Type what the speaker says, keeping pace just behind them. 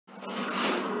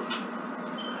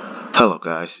Hello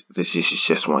guys, this is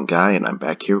just one guy and I'm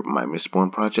back here with my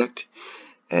Mistborn project,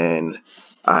 and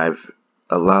I've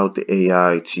allowed the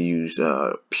AI to use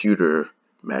pewter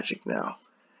magic now,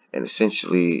 and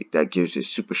essentially that gives it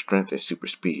super strength and super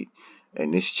speed,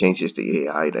 and this changes the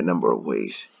AI in a number of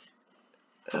ways.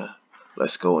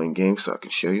 Let's go in game so I can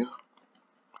show you.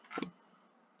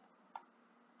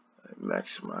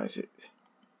 Maximize it.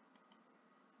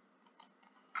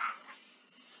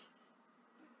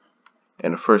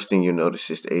 And the first thing you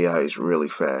notice is the AI is really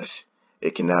fast.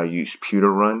 It can now use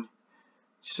PewterArm,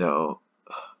 so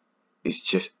it's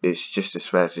just as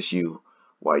fast as you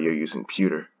while you're using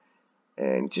pewter.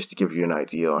 And just to give you an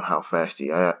idea on how fast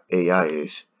the AI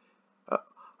is,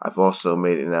 I've also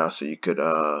made it now so you could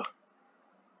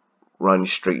run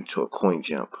straight into a coin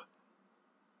jump,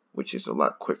 which is a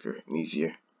lot quicker and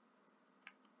easier.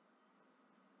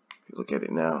 If you look at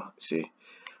it now, see.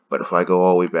 But if I go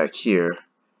all the way back here,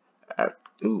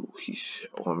 ooh, he's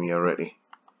on me already.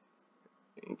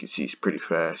 You can see he's pretty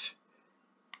fast.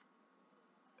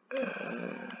 They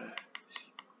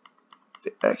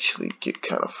actually get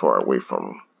kind of far away from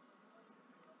him,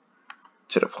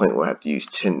 to the point where I have to use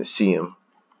 10 to see him.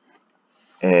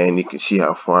 And you can see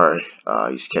how far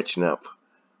he's catching up.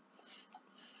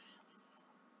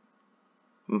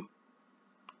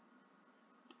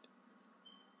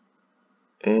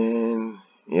 And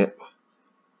yep.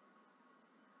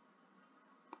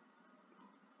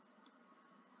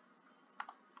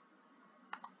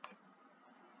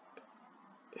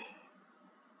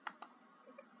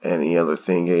 And the other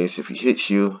thing is, if he hits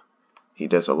you, he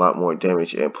does a lot more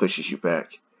damage and pushes you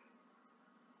back,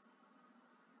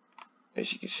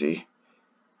 as you can see.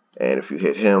 And if you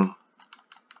hit him,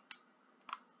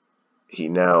 he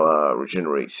now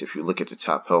regenerates. If you look at the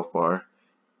top health bar,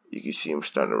 you can see him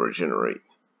starting to regenerate.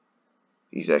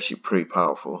 He's actually pretty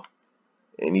powerful.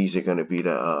 And these are going to be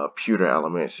the pewter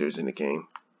allomancers in the game,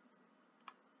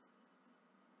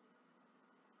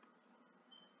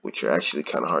 which are actually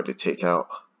kind of hard to take out.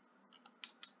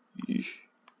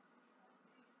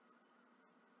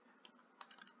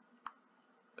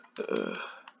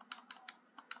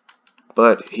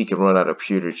 But he can run out of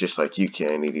pewter just like you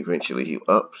can, and eventually he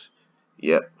ups.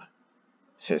 Yep.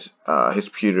 Since his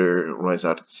pewter runs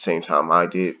out at the same time I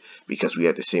did, because we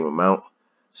had the same amount,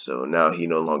 so now he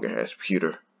no longer has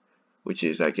pewter, which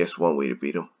is, I guess, one way to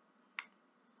beat him.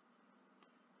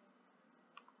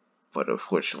 But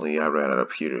unfortunately, I ran out of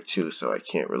pewter too, so I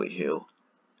can't really heal.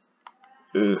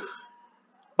 Ugh.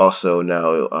 Also,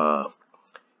 now,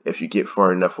 if you get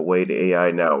far enough away, the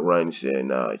AI now runs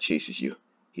and chases you.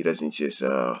 He doesn't just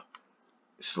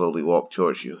slowly walk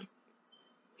towards you.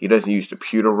 He doesn't use the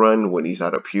pewter run when he's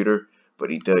out of pewter,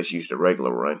 but he does use the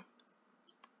regular run,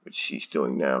 which he's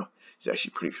doing now. He's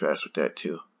actually pretty fast with that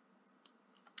too.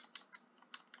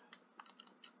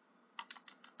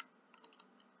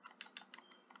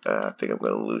 I think I'm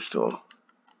going to lose to him.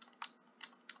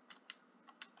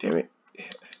 Damn it.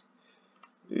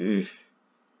 Ugh.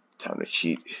 Time to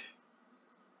cheat.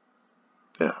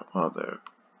 Mother.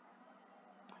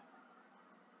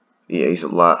 Yeah, he's a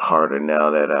lot harder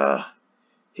now that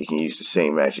he can use the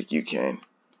same magic you can,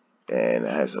 and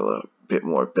has a bit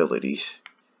more abilities.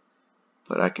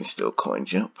 But I can still coin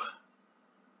jump.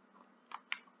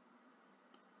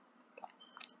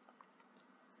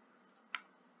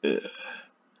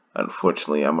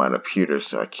 Unfortunately, I'm out of pewter,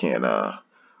 so I can't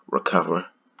recover.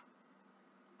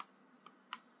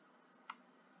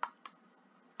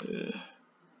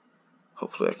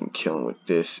 Hopefully I can kill him with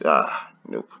this.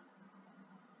 Nope.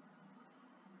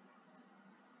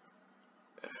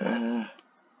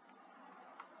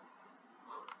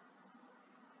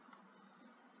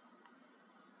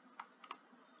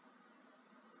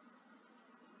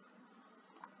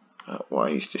 While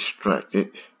he's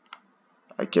distracted,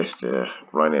 I guess the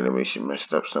run animation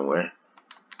messed up somewhere,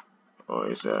 or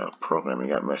his programming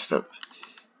got messed up.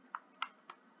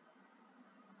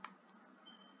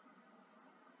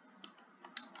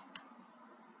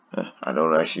 I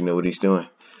don't actually know what he's doing.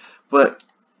 But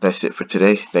that's it for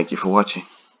today. Thank you for watching.